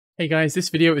Hey guys, this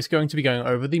video is going to be going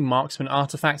over the Marksman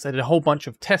artifacts. I did a whole bunch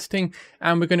of testing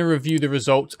and we're going to review the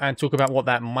results and talk about what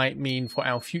that might mean for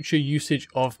our future usage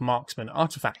of Marksman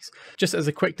artifacts. Just as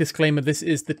a quick disclaimer, this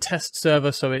is the test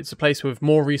server, so it's a place with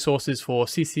more resources for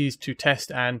CCs to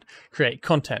test and create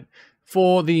content.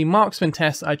 For the Marksman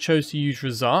test, I chose to use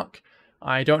Razaak.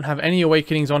 I don't have any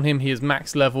awakenings on him, he is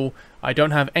max level. I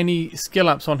don't have any skill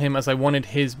ups on him as I wanted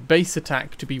his base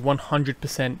attack to be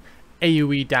 100%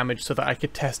 AoE damage so that I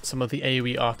could test some of the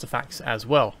AoE artifacts as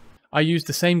well. I used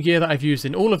the same gear that I've used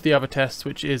in all of the other tests,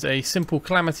 which is a simple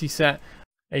calamity set,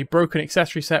 a broken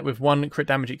accessory set with 1 crit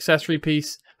damage accessory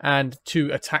piece, and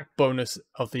 2 attack bonus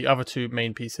of the other 2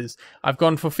 main pieces. I've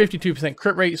gone for 52%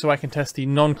 crit rate so I can test the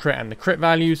non-crit and the crit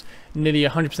values, nearly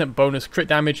 100% bonus crit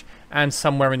damage, and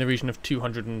somewhere in the region of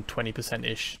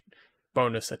 220%-ish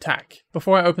bonus attack.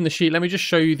 Before I open the sheet, let me just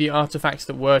show you the artifacts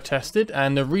that were tested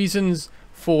and the reasons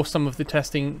for some of the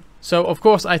testing. So of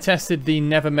course I tested the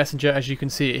Never Messenger, as you can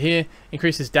see it here,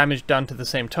 increases damage done to the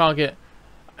same target,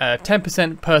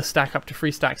 10% per stack up to 3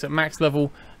 stacks at max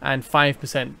level, and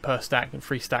 5% per stack and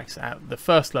 3 stacks at the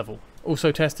first level.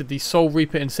 Also tested the Soul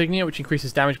Reaper insignia, which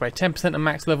increases damage by 10% at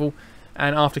max level,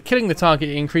 and after killing the target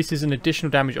it increases an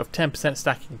additional damage of 10%,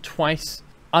 stacking twice.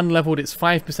 Unleveled it's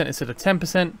 5% instead of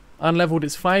 10%, unleveled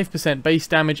it's 5% base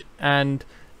damage and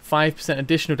 5%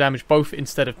 additional damage both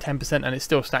instead of 10%, and it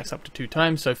still stacks up to 2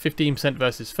 times, so 15%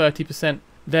 versus 30%.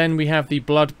 Then we have the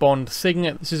Blood Bond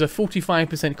Signet. This is a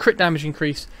 45% crit damage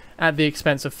increase at the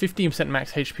expense of 15%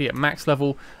 max HP at max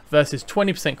level versus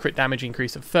 20% crit damage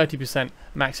increase of 30%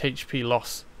 max HP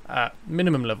loss at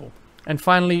minimum level. And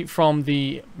finally, from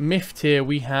the Myth tier,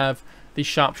 we have the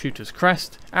Sharpshooter's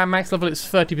Crest. At max level it's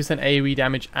 30% AoE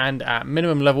damage, and at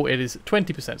minimum level it is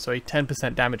 20%, so a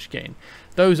 10% damage gain.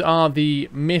 Those are the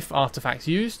Myth artifacts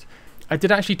used. I did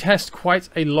actually test quite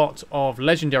a lot of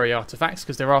legendary artifacts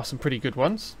because there are some pretty good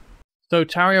ones. So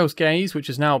Tariel's Gaze, which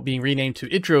is now being renamed to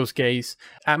Idril's Gaze,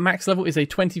 at max level is a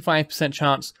 25%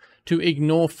 chance to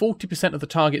ignore 40% of the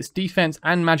target's defense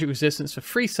and magic resistance for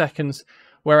 3 seconds,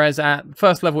 whereas at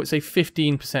first level it's a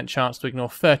 15% chance to ignore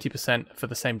 30% for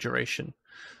the same duration.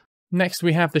 Next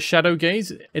we have the Shadow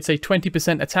Gaze. It's a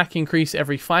 20% attack increase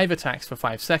every 5 attacks for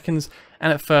 5 seconds,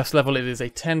 and at first level it is a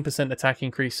 10% attack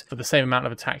increase for the same amount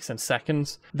of attacks and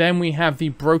seconds. Then we have the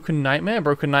Broken Nightmare.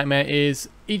 Broken Nightmare is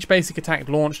each basic attack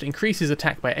launched increases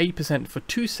attack by 8% for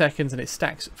 2 seconds and it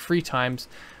stacks 3 times.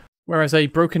 Whereas a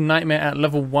Broken Nightmare at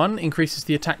level 1 increases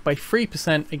the attack by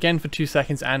 3%, again for 2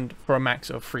 seconds and for a max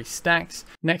of 3 stacks.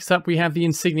 Next up we have the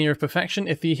Insignia of Perfection.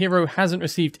 If the hero hasn't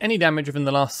received any damage within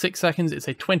the last 6 seconds, it's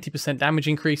a 20% damage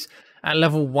increase. At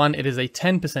level 1 it is a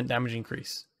 10% damage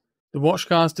increase. The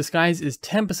Watchguard's Disguise is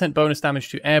 10% bonus damage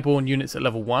to airborne units at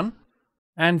level 1,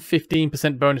 and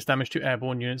 15% bonus damage to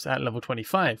airborne units at level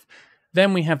 25.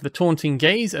 Then we have the Taunting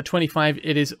Gaze. At 25,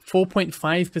 it is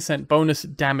 4.5% bonus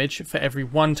damage for every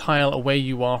 1 tile away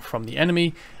you are from the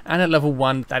enemy, and at level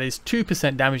 1 that is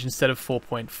 2% damage instead of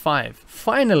 4.5.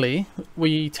 Finally,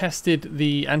 we tested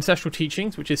the Ancestral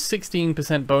Teachings, which is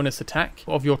 16% bonus attack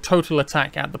of your total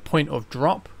attack at the point of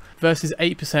drop, versus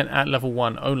 8% at level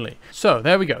 1 only. So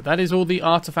there we go, that is all the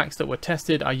artifacts that were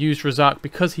tested. I used Razaak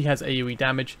because he has AoE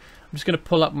damage. I'm just going to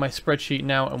pull up my spreadsheet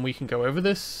now and we can go over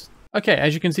this. Okay,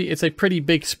 as you can see, it's a pretty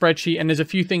big spreadsheet and there's a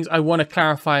few things I want to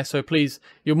clarify, so please,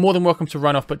 you're more than welcome to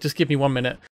run off, but just give me 1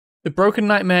 minute. The Broken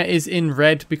Nightmare is in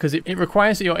red because it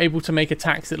requires that you're able to make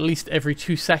attacks at least every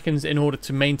 2 seconds in order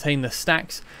to maintain the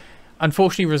stacks.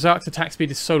 Unfortunately, Razaak's attack speed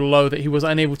is so low that he was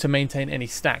unable to maintain any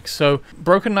stacks. So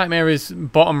Broken Nightmare is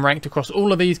bottom ranked across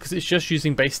all of these because it's just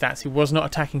using base stats. He was not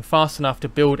attacking fast enough to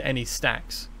build any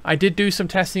stacks. I did do some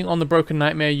testing on the Broken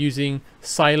Nightmare using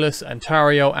Silas and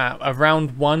Tariel at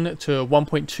around 1 to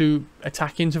 1.2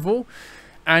 attack interval,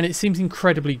 and it seems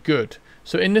incredibly good.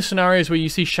 So in the scenarios where you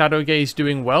see Shadow Gaze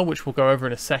doing well, which we'll go over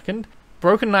in a second,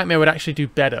 Broken Nightmare would actually do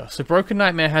better. So Broken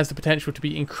Nightmare has the potential to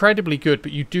be incredibly good,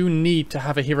 but you do need to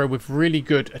have a hero with really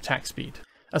good attack speed.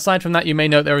 Aside from that, you may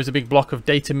note there is a big block of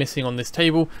data missing on this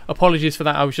table. Apologies for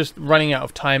that, I was just running out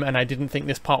of time and I didn't think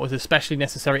this part was especially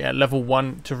necessary at level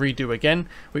 1 to redo again.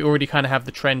 We already kind of have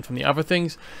the trend from the other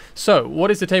things. So,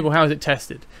 what is the table? How is it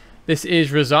tested? This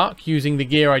is Razaak using the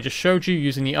gear I just showed you,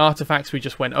 using the artifacts we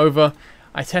just went over.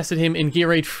 I tested him in Gear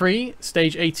Raid 3,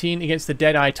 Stage 18, against the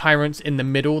Deadeye Tyrants in the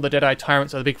middle. The Deadeye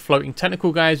Tyrants are the big floating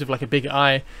tentacle guys with like a big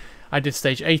eye. I did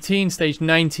Stage 18, Stage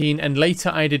 19, and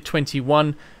later I did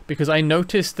 21 because I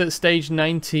noticed that Stage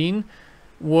 19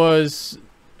 was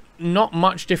not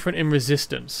much different in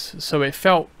resistance, so it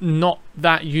felt not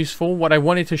that useful. What I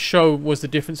wanted to show was the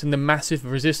difference in the massive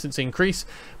resistance increase,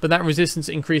 but that resistance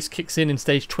increase kicks in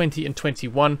stage 20 and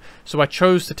 21, so I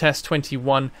chose to test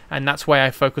 21, and that's why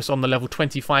I focus on the level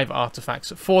 25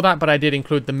 artifacts for that, but I did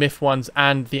include the myth ones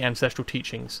and the ancestral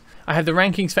teachings. I have the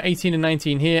rankings for 18 and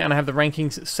 19 here, and I have the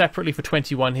rankings separately for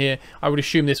 21 here. I would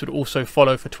assume this would also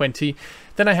follow for 20.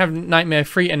 Then I have Nightmare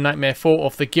 3 and Nightmare 4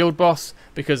 of the guild boss,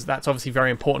 because that's obviously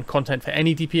very important content for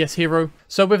any DPS hero.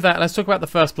 So with that, let's talk about the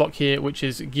first block here, which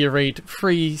is Gear Raid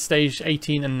 3, stage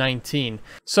 18 and 19.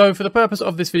 So for the purpose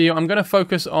of this video, I'm going to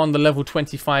focus on the level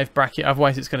 25 bracket,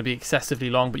 otherwise it's going to be excessively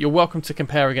long, but you're welcome to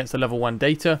compare against the level 1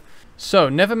 data. So,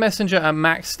 Never Messenger at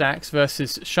max stacks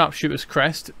versus Sharpshooter's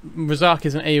Crest. Razaak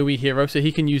is an AoE hero, so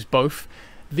he can use both.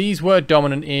 These were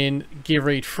dominant in Gear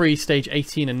Raid 3, stage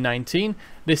 18 and 19.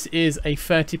 This is a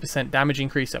 30% damage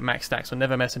increase at max stacks on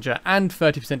Never Messenger and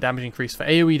 30% damage increase for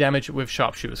AoE damage with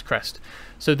Sharpshooter's Crest.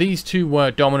 So these two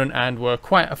were dominant and were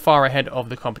quite far ahead of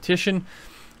the competition.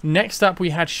 Next up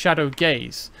we had Shadow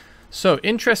Gaze. So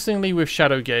interestingly with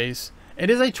Shadow Gaze, it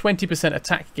is a 20%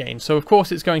 attack gain, so of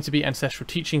course it's going to be Ancestral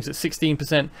Teachings at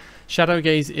 16%. Shadow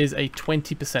Gaze is a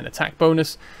 20% attack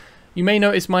bonus. You may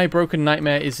notice my Broken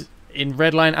Nightmare is in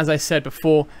redline. As I said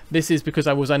before, this is because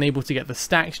I was unable to get the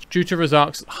stacks due to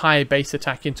Razaak's high base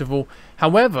attack interval.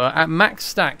 However, at max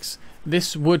stacks,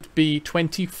 this would be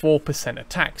 24%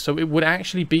 attack, so it would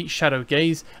actually beat Shadow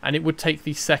Gaze and it would take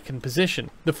the second position.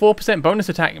 The 4% bonus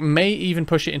attack may even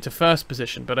push it into first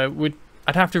position, but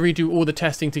I'd have to redo all the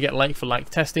testing to get like for like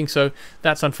testing, so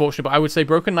that's unfortunate, but I would say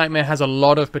Broken Nightmare has a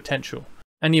lot of potential.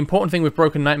 And the important thing with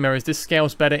Broken Nightmare is this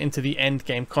scales better into the end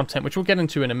game content, which we'll get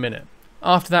into in a minute.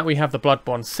 After that we have the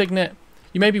Bloodborne Signet.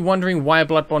 You may be wondering why a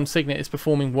Bloodborne Signet is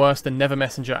performing worse than Never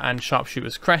Messenger and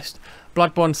Sharpshooter's Crest.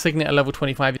 Bloodborne Signet at level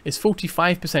 25 is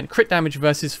 45% crit damage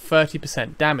versus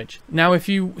 30% damage. Now if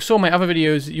you saw my other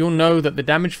videos, you'll know that the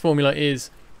damage formula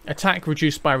is attack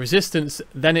reduced by resistance,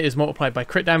 then it is multiplied by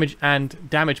crit damage and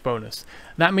damage bonus.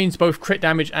 That means both crit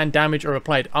damage and damage are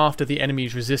applied after the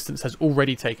enemy's resistance has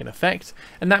already taken effect,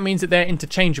 and that means that they're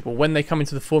interchangeable. When they come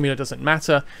into the formula, it doesn't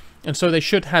matter, and so they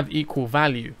should have equal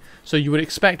value. So you would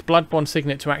expect Bloodborne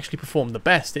Signet to actually perform the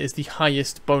best. It is the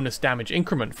highest bonus damage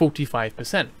increment,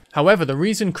 45%. However, the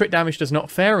reason crit damage does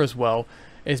not fare as well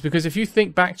is because if you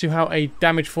think back to how a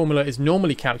damage formula is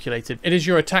normally calculated, it is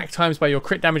your attack times by your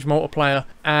crit damage multiplier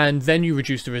and then you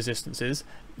reduce the resistances.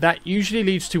 That usually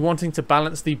leads to wanting to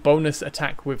balance the bonus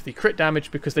attack with the crit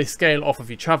damage because they scale off of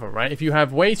each other, right? If you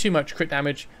have way too much crit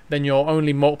damage, then you're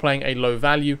only multiplying a low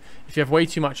value. If you have way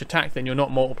too much attack, then you're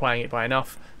not multiplying it by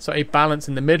enough. So a balance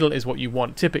in the middle is what you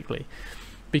want typically.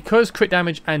 Because crit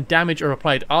damage and damage are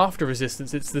applied after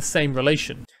resistance, it's the same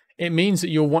relation. It means that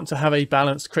you'll want to have a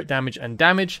balanced crit damage and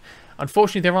damage.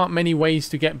 Unfortunately, there aren't many ways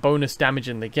to get bonus damage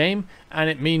in the game, and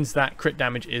it means that crit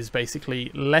damage is basically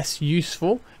less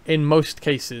useful in most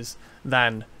cases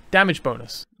than damage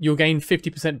bonus. You'll gain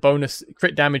 50% bonus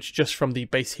crit damage just from the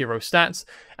base hero stats,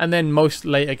 and then most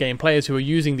later game players who are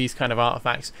using these kind of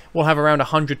artifacts will have around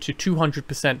 100 to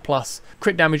 200% plus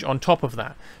crit damage on top of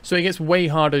that. So it gets way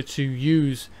harder to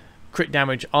use crit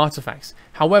damage artifacts.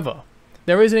 However,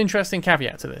 there is an interesting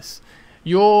caveat to this.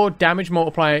 Your damage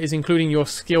multiplier is including your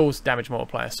skills damage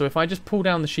multiplier. So if I just pull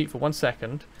down the sheet for 1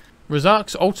 second,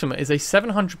 Razaak's ultimate is a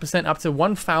 700% up to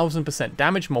 1000%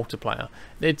 damage multiplier.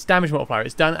 It's damage multiplier,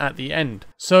 it's done at the end.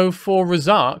 So for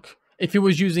Razaak, if he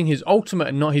was using his ultimate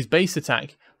and not his base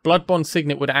attack, Bloodborne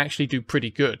Signet would actually do pretty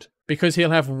good, because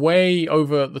he'll have way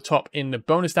over the top in the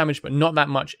bonus damage, but not that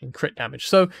much in crit damage.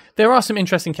 So there are some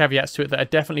interesting caveats to it that are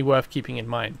definitely worth keeping in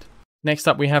mind. Next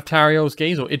up we have Tariel's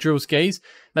Gaze, or Idril's Gaze.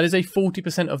 That is a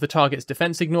 40% of the target's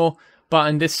defense ignore, but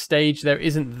in this stage there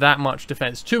isn't that much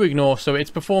defense to ignore, so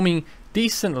it's performing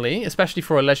decently, especially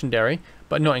for a legendary,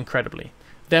 but not incredibly.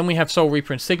 Then we have Soul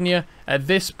Reaper Insignia. At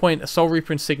this point, a Soul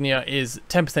Reaper Insignia is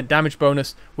 10% damage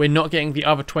bonus. We're not getting the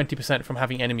other 20% from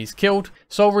having enemies killed.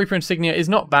 Soul Reaper Insignia is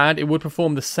not bad. It would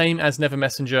perform the same as Never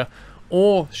Messenger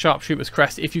or Sharpshooter's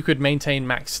Crest if you could maintain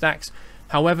max stacks.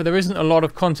 However, there isn't a lot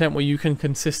of content where you can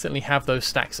consistently have those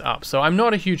stacks up, so I'm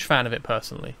not a huge fan of it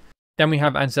personally. Then we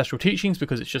have Ancestral Teachings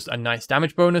because it's just a nice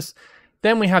damage bonus.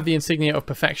 Then we have the Insignia of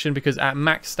Perfection because at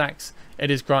max stacks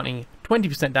it is granting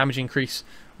 20% damage increase,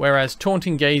 whereas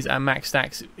Taunting Gaze at max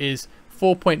stacks is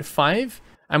 4.5,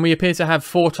 and we appear to have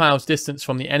 4 tiles distance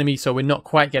from the enemy, so we're not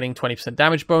quite getting 20%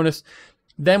 damage bonus.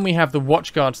 Then we have the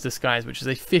Watchguard's Disguise, which is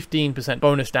a 15%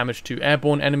 bonus damage to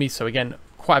airborne enemies, so again,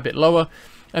 quite a bit lower.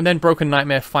 And then Broken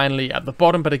Nightmare finally at the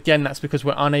bottom, but again, that's because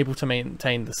we're unable to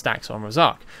maintain the stacks on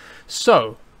Razaak.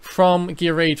 So, from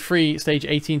Gear Raid 3, stage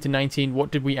 18 to 19,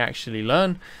 what did we actually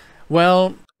learn?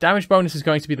 Well, damage bonus is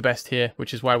going to be the best here,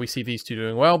 which is why we see these two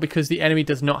doing well, because the enemy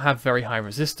does not have very high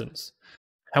resistance.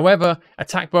 However,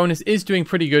 attack bonus is doing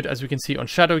pretty good, as we can see on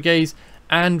Shadow Gaze,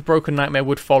 and Broken Nightmare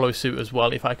would follow suit as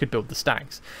well if I could build the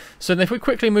stacks. So then if we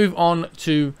quickly move on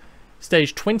to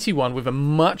stage 21 with a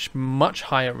much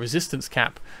higher resistance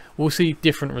cap, we'll see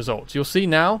different results. You'll see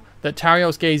now that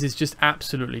Tariel's Gaze is just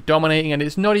absolutely dominating, and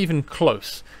it's not even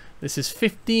close. This is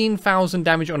 15,000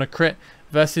 damage on a crit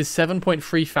versus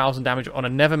 7,300 damage on a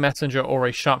Never Messenger or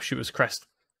a Sharpshooter's Crest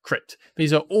crit.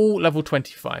 These are all level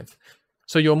 25.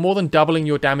 So you're more than doubling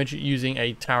your damage using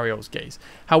a Tariel's Gaze.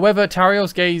 However,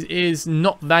 Tariel's Gaze is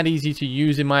not that easy to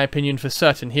use in my opinion for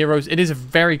certain heroes. It is a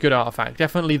very good artifact,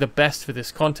 definitely the best for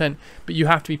this content, but you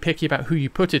have to be picky about who you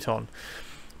put it on.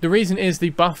 The reason is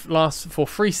the buff lasts for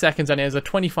 3 seconds and it has a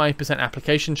 25%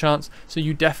 application chance, so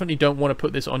you definitely don't want to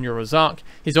put this on your Razaak.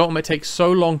 His ultimate takes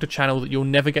so long to channel that you'll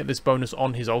never get this bonus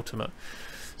on his ultimate.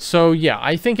 So yeah,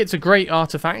 I think it's a great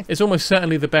artifact. It's almost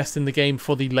certainly the best in the game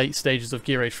for the late stages of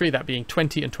Gear Age 3, that being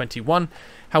 20 and 21.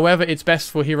 However, it's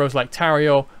best for heroes like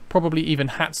Tariel, probably even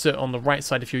Hatset on the right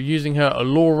side if you're using her,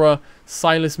 Allura,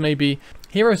 Silas maybe.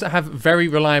 Heroes that have very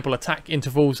reliable attack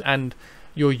intervals and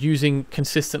you're using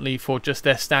consistently for just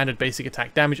their standard basic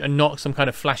attack damage and not some kind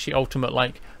of flashy ultimate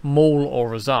like Maul or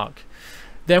Razaak.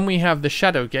 Then we have the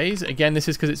Shadow Gaze. Again, this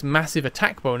is because it's massive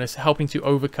attack bonus, helping to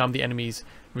overcome the enemy's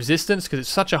resistance, because it's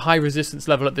such a high resistance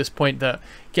level at this point that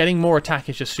getting more attack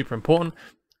is just super important.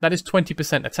 That is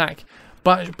 20% attack.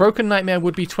 But Broken Nightmare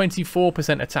would be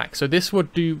 24% attack, so this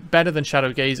would do better than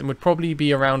Shadow Gaze and would probably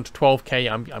be around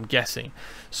 12k, I'm guessing.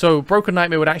 So Broken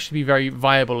Nightmare would actually be very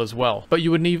viable as well, but you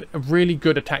would need a really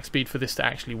good attack speed for this to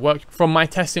actually work. From my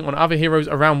testing on other heroes,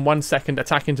 around 1 second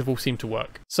attack interval seemed to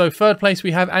work. So third place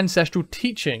we have Ancestral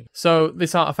Teaching. So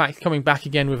this artifact coming back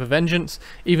again with a vengeance.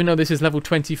 Even though this is level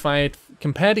 25,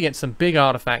 compared against some big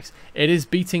artifacts, it is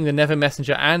beating the Never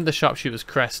Messenger and the Sharpshooter's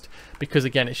Crest, because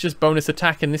again it's just bonus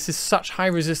attack, and this is such high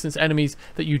resistance enemies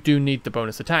that you do need the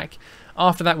bonus attack.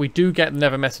 After that we do get the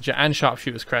Never Messenger and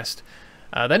Sharpshooter's Crest.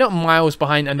 They're not miles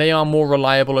behind and they are more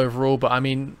reliable overall, but I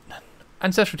mean,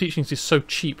 Ancestral Teaching is just so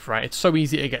cheap, right? It's so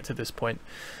easy to get to this point.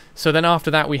 So then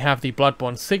after that we have the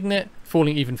Bloodborne Signet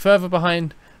falling even further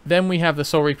behind. Then we have the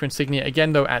Soul Reaper Insignia,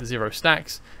 again though at 0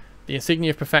 stacks, the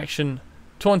Insignia of Perfection,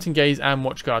 Taunting Gaze and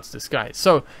Watchguard's Disguise.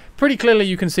 So pretty clearly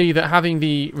you can see that having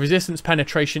the resistance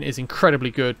penetration is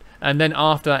incredibly good, and then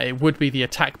after that it would be the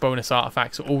attack bonus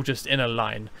artifacts all just in a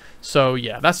line. So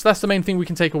yeah, that's the main thing we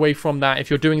can take away from that. If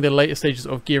you're doing the later stages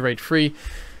of Gear Age 3,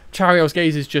 Tariel's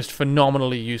Gaze is just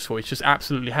phenomenally useful. It's just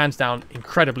absolutely hands down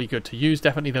incredibly good to use,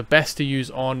 definitely the best to use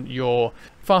on your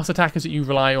fast attackers that you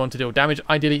rely on to deal damage,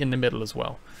 ideally in the middle as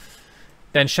well.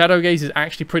 Then Shadow Gaze is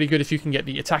actually pretty good if you can get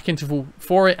the attack interval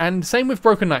for it, and same with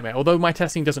Broken Nightmare. Although my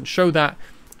testing doesn't show that,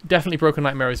 definitely Broken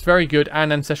Nightmare is very good,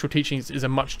 and Ancestral Teachings is a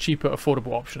much cheaper,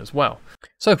 affordable option as well.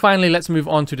 So finally, let's move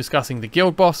on to discussing the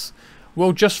guild boss.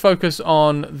 We'll just focus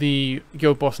on the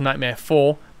guild boss Nightmare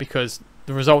 4, because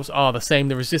the results are the same.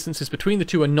 The resistances between the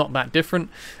two are not that different,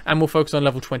 and we'll focus on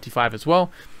level 25 as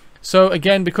well. So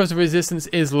again, because the resistance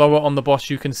is lower on the boss,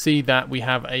 you can see that we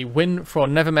have a win for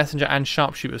Never Messenger and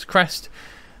Sharpshooter's Crest.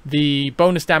 The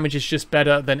bonus damage is just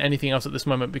better than anything else at this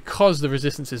moment because the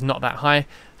resistance is not that high.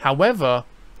 However,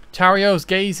 Tariel's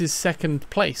Gaze is second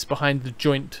place behind the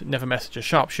joint Never Messenger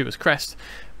Sharpshooter's Crest,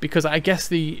 because I guess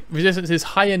the resistance is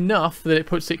high enough that it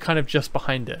puts it kind of just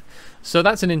behind it. So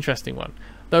that's an interesting one.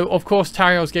 Though, of course,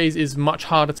 Tariel's Gaze is much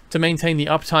harder to maintain the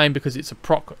uptime because it's a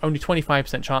proc, only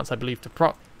 25% chance, I believe, to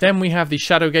proc. Then we have the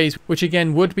Shadow Gaze, which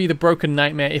again would be the Broken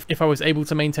Nightmare if I was able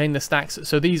to maintain the stacks.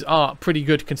 So these are pretty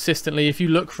good consistently. If you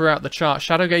look throughout the chart,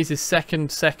 Shadow Gaze is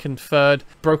second, third.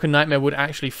 Broken Nightmare would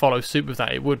actually follow suit with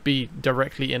that. It would be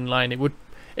directly in line. It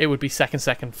would be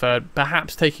second, third,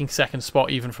 perhaps taking second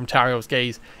spot even from Tariel's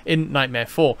Gaze in Nightmare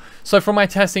 4. So from my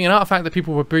testing, an artifact that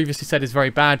people were previously said is very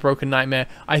bad, Broken Nightmare,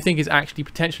 I think is actually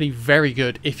potentially very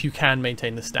good if you can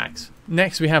maintain the stacks.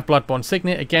 Next we have Bloodborne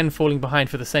Signet, again falling behind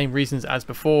for the same reasons as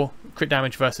before, crit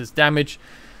damage versus damage.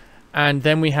 And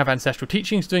then we have Ancestral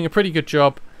Teachings doing a pretty good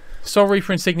job. Soul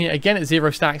Reaper Insignia again at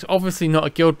 0 stacks, obviously not a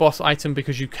guild boss item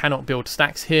because you cannot build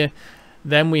stacks here.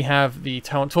 Then we have the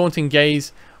Taunting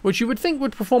Gaze, which you would think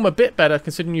would perform a bit better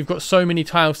considering you've got so many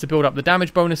tiles to build up the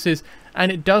damage bonuses,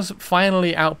 and it does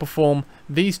finally outperform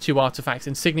these two artifacts,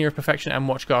 Insignia of Perfection and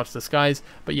Watchguard's Disguise.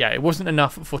 But yeah, it wasn't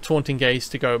enough for Taunting Gaze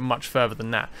to go much further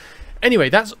than that. Anyway,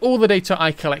 that's all the data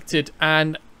I collected,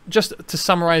 and just to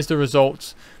summarize the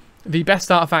results, the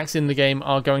best artifacts in the game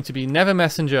are going to be Never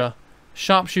Messenger,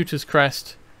 Sharpshooter's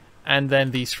Crest, and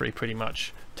then these three pretty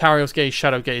much. Tariel's Gaze,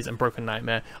 Shadow Gaze, and Broken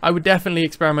Nightmare. I would definitely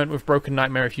experiment with Broken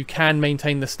Nightmare if you can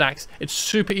maintain the stacks. It's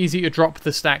super easy to drop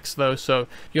the stacks though, so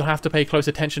you'll have to pay close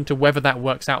attention to whether that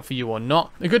works out for you or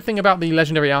not. The good thing about the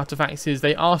legendary artifacts is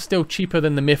they are still cheaper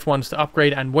than the myth ones to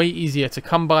upgrade and way easier to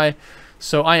come by.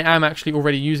 So I am actually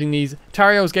already using these.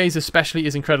 Tariel's Gaze especially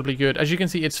is incredibly good. As you can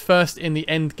see, it's first in the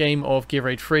end game of Gear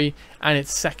Raid 3 and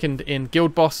it's second in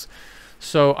Guild Boss.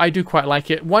 So I do quite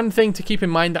like it. One thing to keep in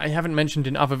mind that I haven't mentioned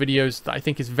in other videos that I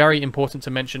think is very important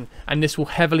to mention, and this will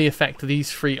heavily affect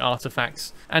these 3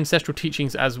 artifacts, Ancestral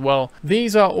Teachings as well.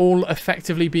 These are all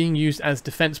effectively being used as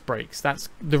defense breaks. That's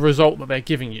the result that they're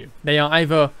giving you. They are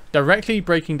either directly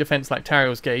breaking defense like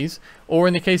Tariel's Gaze, or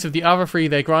in the case of the other 3,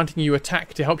 they're granting you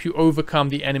attack to help you overcome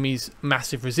the enemy's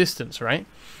massive resistance, right?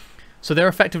 So they're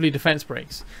effectively defense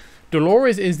breaks.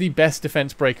 Dolores is the best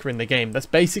defense breaker in the game. That's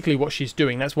basically what she's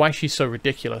doing. That's why she's so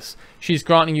ridiculous. She's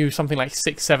granting you something like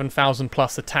 6,000-7,000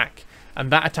 plus attack.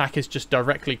 And that attack is just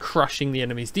directly crushing the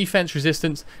enemy's defense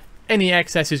resistance. Any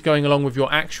excess is going along with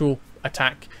your actual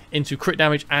attack into crit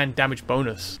damage and damage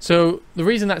bonus. So the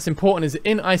reason that's important is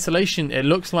in isolation, it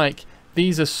looks like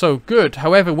these are so good.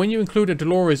 However, when you include a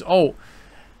Dolores ult,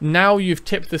 now you've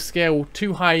tipped the scale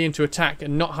too high into attack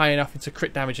and not high enough into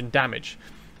crit damage and damage.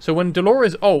 So when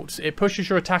Dolores ults, it pushes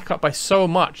your attack up by so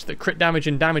much that crit damage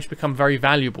and damage become very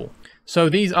valuable. So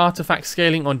these artifacts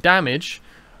scaling on damage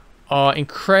are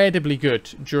incredibly good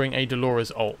during a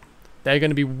Dolores ult. They're going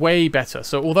to be way better.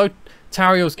 So although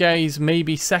Tariel's Gaze may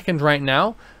be second right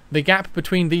now, the gap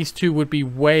between these two would be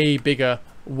way bigger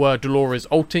were Dolores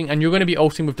ulting, and you're going to be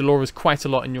ulting with Dolores quite a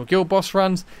lot in your guild boss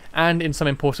runs and in some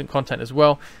important content as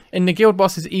well. In the guild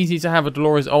boss, it's easy to have a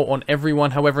Dolores ult on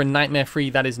everyone. However, in Nightmare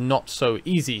 3 that is not so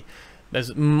easy.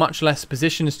 There's much less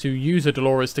positions to use a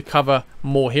Dolores to cover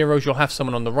more heroes. You'll have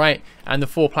someone on the right and the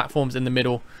 4 platforms in the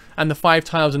middle, and the 5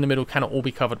 tiles in the middle cannot all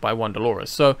be covered by one Dolores.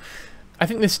 So I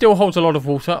think this still holds a lot of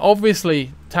water.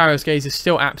 Obviously, Tariel's Gaze is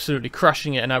still absolutely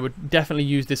crushing it, and I would definitely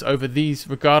use this over these,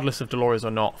 regardless of Dolores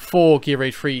or not, for Gear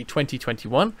Raid 3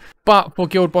 2021. But for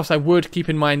Guild Boss, I would keep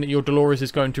in mind that your Dolores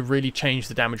is going to really change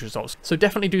the damage results. So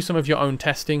definitely do some of your own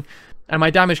testing. And my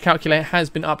damage calculator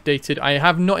has been updated. I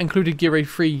have not included Gear Raid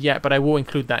 3 yet, but I will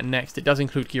include that next. It does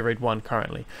include Gear Raid 1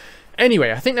 currently.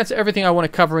 Anyway, I think that's everything I want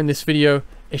to cover in this video.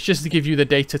 It's just to give you the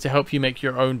data to help you make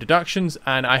your own deductions,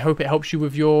 and I hope it helps you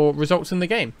with your results in the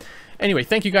game. Anyway,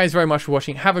 thank you guys very much for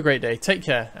watching. Have a great day. Take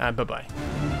care, and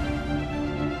bye-bye.